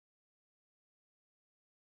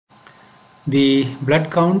The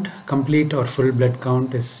blood count, complete or full blood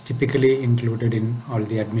count, is typically included in all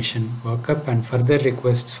the admission workup, and further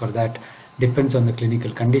requests for that depends on the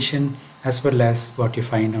clinical condition as well as what you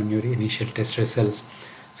find on your initial test results.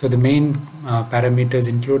 So the main parameters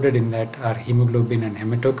included in that are hemoglobin and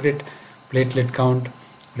hematocrit, platelet count,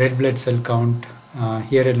 red blood cell count.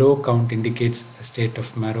 Here a low count indicates a state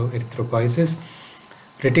of marrow erythropoiesis.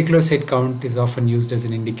 Reticulocyte count is often used as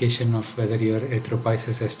an indication of whether your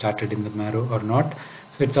erythropoiesis has started in the marrow or not.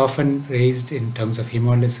 So it's often raised in terms of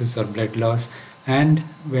hemolysis or blood loss, and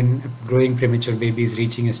when a growing premature baby is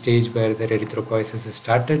reaching a stage where their erythropoiesis has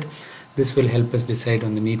started, this will help us decide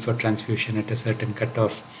on the need for transfusion at a certain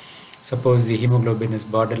cutoff. Suppose the hemoglobin is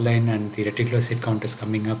borderline and the reticulocyte count is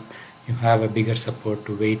coming up, you have a bigger support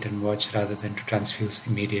to wait and watch rather than to transfuse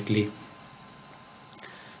immediately.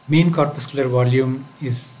 Mean corpuscular volume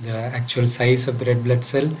is the actual size of the red blood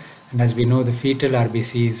cell, and as we know, the fetal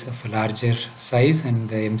RBC is of a larger size and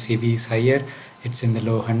the MCV is higher. It's in the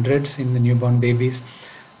low hundreds in the newborn babies,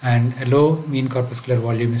 and a low mean corpuscular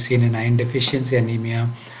volume is seen in iron deficiency anemia.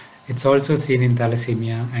 It's also seen in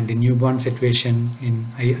thalassemia and in newborn situation in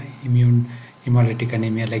immune hemolytic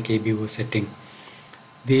anemia like ABO setting.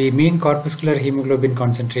 The mean corpuscular hemoglobin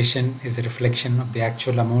concentration is a reflection of the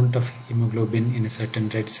actual amount of hemoglobin in a certain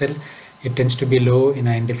red cell. It tends to be low in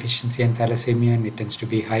iron deficiency and thalassemia, and it tends to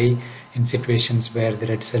be high in situations where the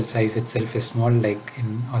red cell size itself is small, like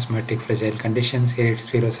in osmotic fragile conditions,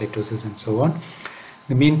 spherocytosis, and so on.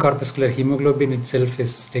 The mean corpuscular hemoglobin itself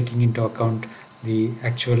is taking into account the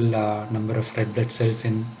actual number of red blood cells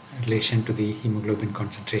in relation to the hemoglobin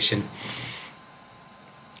concentration.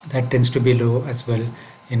 That tends to be low as well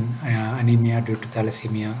in anemia due to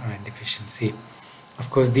thalassemia or iron deficiency. Of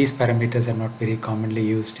course, these parameters are not very commonly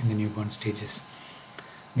used in the newborn stages.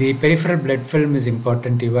 The peripheral blood film is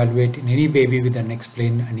important to evaluate in any baby with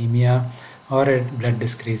unexplained anemia or a blood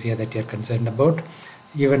dyscrasia that you are concerned about.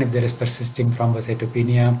 Even if there is persisting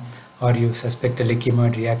thrombocytopenia or you suspect a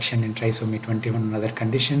leukemioid reaction in trisomy 21 and other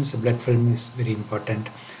conditions, the blood film is very important.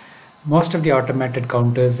 Most of the automated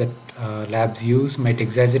counters that labs use might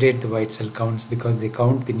exaggerate the white cell counts because they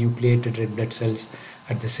count the nucleated red blood cells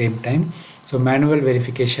at the same time. So manual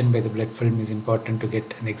verification by the blood film is important to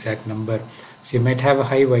get an exact number. So you might have a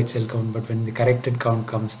high white cell count, but when the corrected count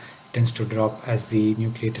comes, it tends to drop as the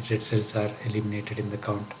nucleated red cells are eliminated in the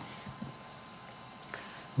count.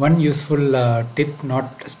 One useful tip,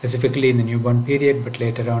 not specifically in the newborn period but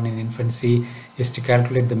later on in infancy, is to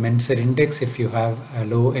calculate the Menser index if you have a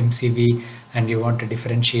low MCV and you want to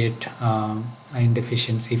differentiate iron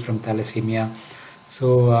deficiency from thalassemia.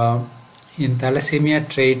 So in thalassemia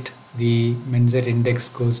trait, the Menser index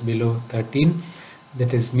goes below 13,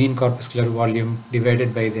 that is mean corpuscular volume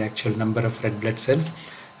divided by the actual number of red blood cells,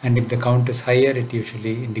 and if the count is higher, it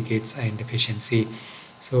usually indicates iron deficiency.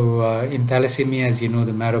 So in thalassemia, as you know,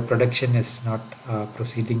 the marrow production is not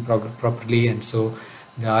proceeding properly, and so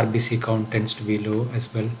the RBC count tends to be low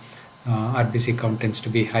as well. RBC count tends to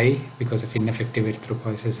be high because of ineffective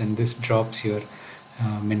erythropoiesis, and this drops your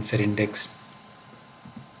Menser index.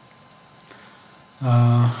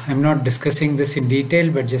 I'm not discussing this in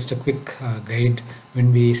detail, but just a quick guide.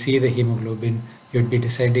 When we see the hemoglobin, you'd be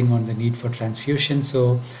deciding on the need for transfusion.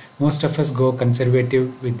 So most of us go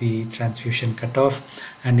conservative with the transfusion cutoff,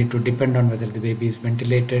 and it would depend on whether the baby is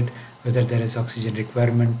ventilated, whether there is oxygen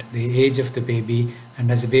requirement, the age of the baby,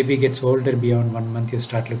 and as the baby gets older beyond 1 month, you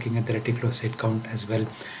start looking at the reticulocyte count as well.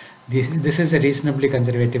 This is a reasonably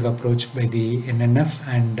conservative approach by the NNF,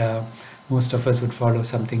 and most of us would follow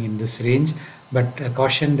something in this range, but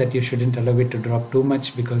caution that you shouldn't allow it to drop too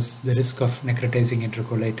much because the risk of necrotizing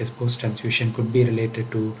enterocolitis post-transfusion could be related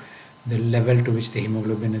to the level to which the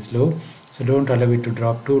hemoglobin is low. So don't allow it to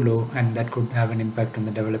drop too low, and that could have an impact on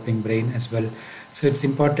the developing brain as well. So it's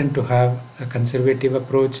important to have a conservative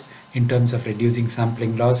approach in terms of reducing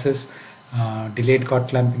sampling losses. Delayed cord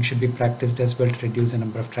clamping should be practiced as well to reduce the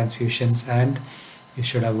number of transfusions, and you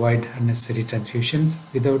should avoid unnecessary transfusions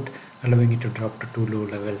without allowing it to drop to too low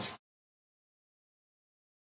levels.